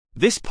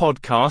This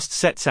podcast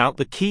sets out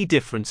the key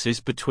differences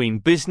between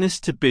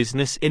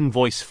business-to-business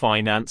invoice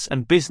finance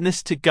and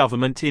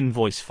business-to-government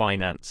invoice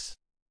finance.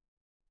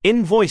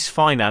 Invoice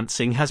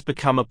financing has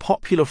become a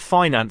popular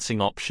financing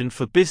option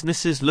for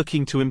businesses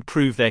looking to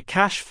improve their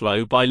cash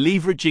flow by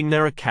leveraging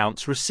their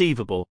accounts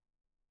receivable.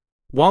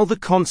 While the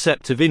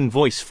concept of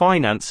invoice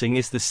financing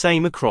is the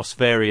same across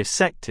various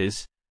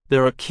sectors,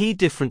 there are key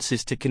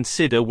differences to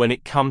consider when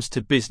it comes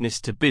to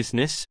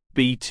business-to-business,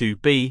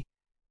 B2B,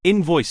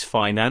 invoice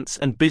finance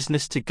and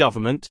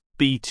business-to-government,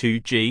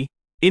 B2G,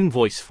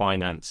 invoice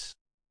finance.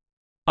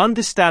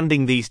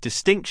 Understanding these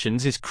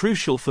distinctions is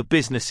crucial for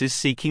businesses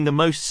seeking the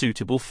most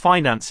suitable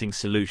financing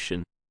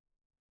solution.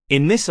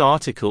 In this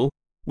article,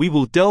 we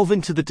will delve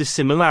into the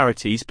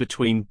dissimilarities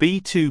between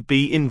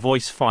B2B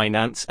invoice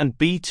finance and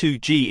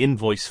B2G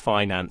invoice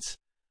finance,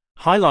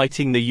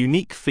 highlighting the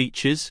unique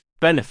features,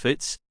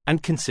 benefits,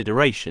 and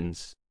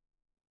considerations.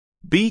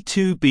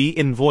 B2B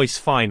invoice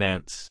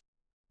finance.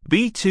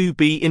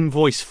 B2B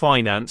invoice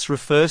finance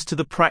refers to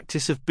the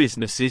practice of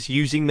businesses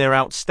using their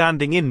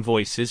outstanding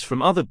invoices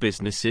from other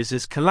businesses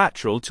as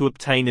collateral to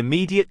obtain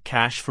immediate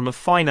cash from a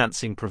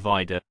financing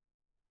provider.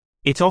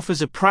 It offers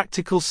a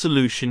practical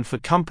solution for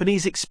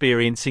companies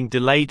experiencing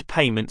delayed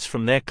payments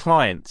from their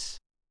clients.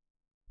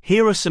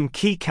 Here are some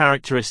key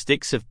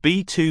characteristics of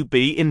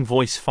B2B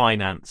invoice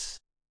finance.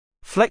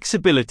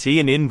 Flexibility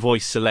in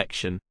invoice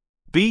selection.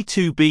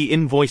 B2B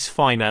invoice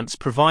finance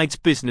provides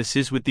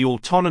businesses with the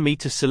autonomy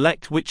to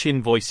select which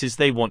invoices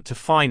they want to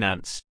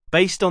finance,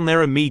 based on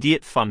their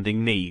immediate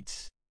funding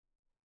needs.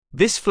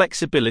 This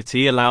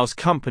flexibility allows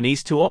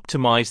companies to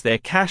optimize their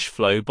cash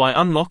flow by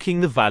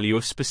unlocking the value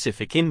of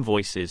specific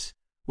invoices,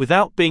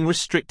 without being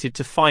restricted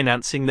to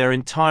financing their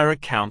entire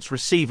accounts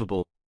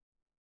receivable.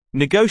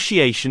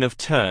 Negotiation of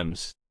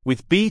terms.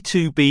 With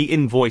B2B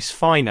invoice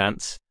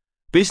finance,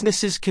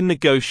 businesses can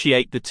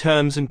negotiate the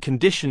terms and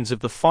conditions of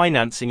the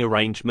financing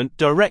arrangement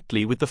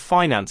directly with the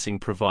financing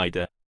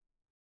provider.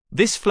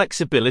 This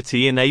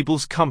flexibility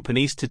enables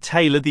companies to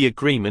tailor the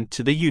agreement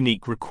to their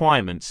unique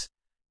requirements,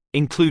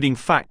 including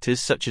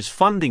factors such as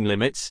funding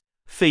limits,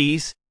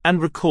 fees,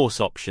 and recourse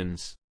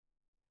options.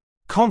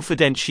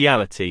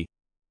 Confidentiality.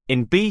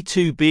 In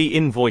B2B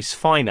invoice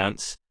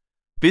finance,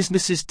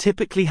 businesses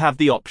typically have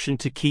the option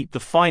to keep the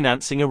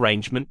financing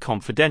arrangement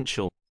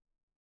confidential.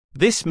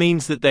 This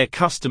means that their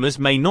customers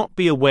may not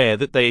be aware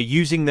that they are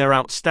using their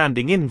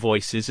outstanding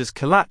invoices as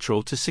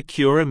collateral to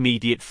secure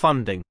immediate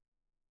funding.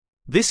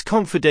 This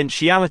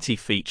confidentiality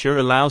feature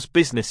allows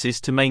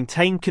businesses to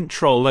maintain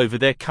control over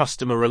their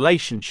customer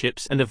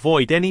relationships and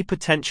avoid any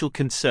potential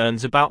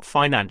concerns about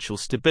financial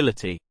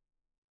stability.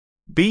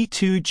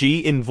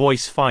 B2G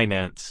invoice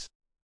finance.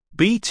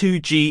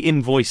 B2G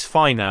invoice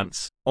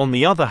finance, on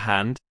the other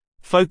hand,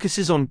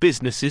 focuses on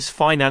businesses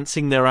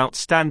financing their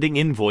outstanding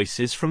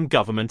invoices from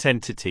government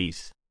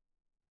entities.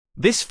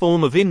 This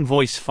form of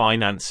invoice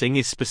financing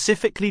is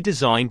specifically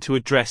designed to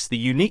address the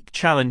unique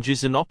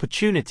challenges and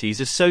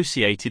opportunities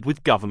associated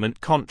with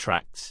government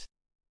contracts.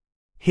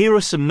 Here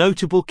are some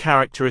notable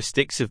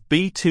characteristics of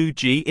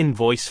B2G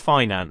invoice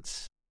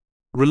finance.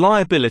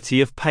 Reliability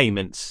of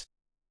payments.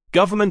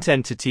 Government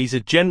entities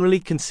are generally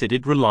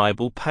considered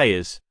reliable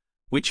payers,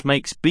 which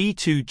makes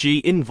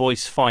B2G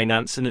invoice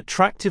finance an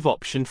attractive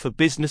option for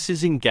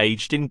businesses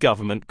engaged in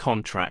government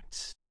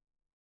contracts.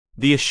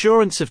 The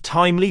assurance of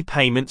timely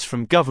payments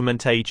from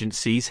government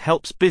agencies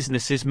helps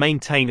businesses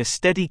maintain a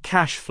steady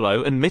cash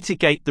flow and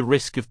mitigate the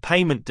risk of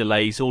payment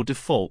delays or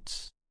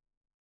defaults.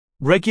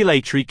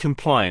 Regulatory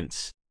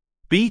compliance.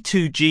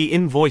 B2G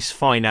invoice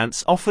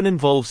finance often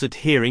involves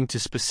adhering to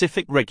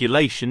specific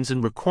regulations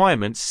and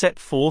requirements set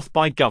forth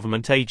by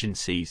government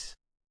agencies.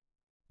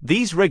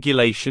 These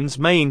regulations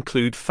may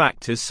include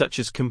factors such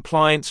as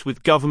compliance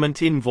with government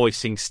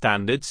invoicing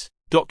standards,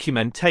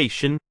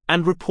 documentation,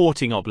 and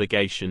reporting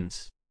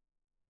obligations.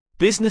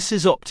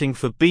 Businesses opting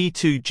for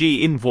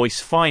B2G invoice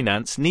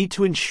finance need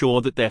to ensure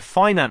that their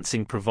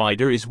financing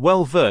provider is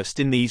well versed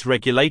in these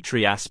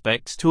regulatory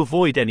aspects to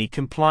avoid any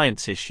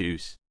compliance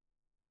issues.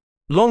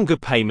 Longer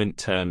payment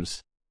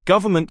terms.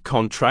 Government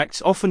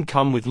contracts often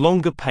come with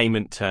longer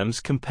payment terms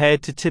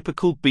compared to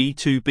typical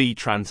B2B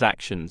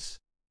transactions.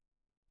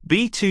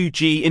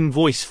 B2G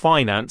invoice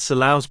finance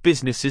allows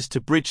businesses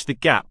to bridge the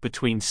gap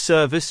between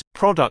service,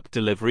 product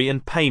delivery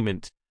and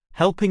payment,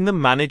 helping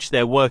them manage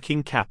their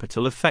working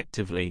capital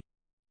effectively.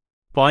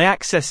 By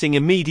accessing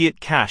immediate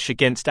cash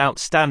against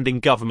outstanding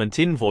government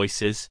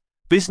invoices,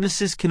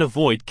 businesses can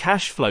avoid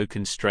cash flow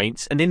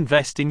constraints and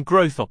invest in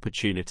growth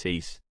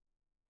opportunities.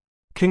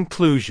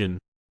 Conclusion.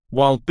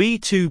 While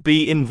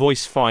B2B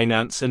invoice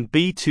finance and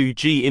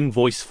B2G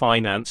invoice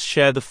finance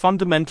share the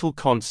fundamental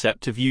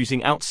concept of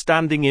using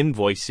outstanding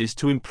invoices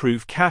to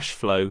improve cash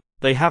flow,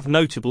 they have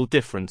notable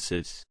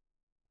differences.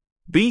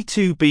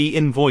 B2B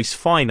invoice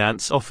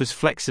finance offers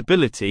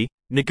flexibility,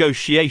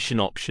 negotiation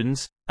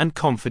options, and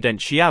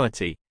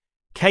confidentiality,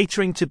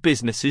 catering to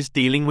businesses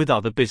dealing with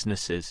other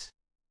businesses.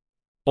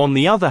 On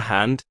the other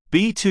hand,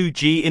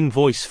 B2G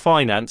invoice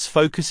finance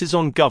focuses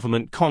on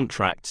government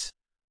contracts,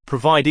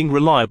 providing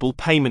reliable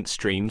payment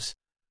streams,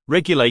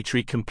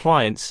 regulatory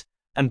compliance,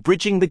 and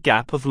bridging the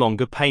gap of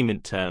longer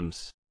payment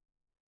terms.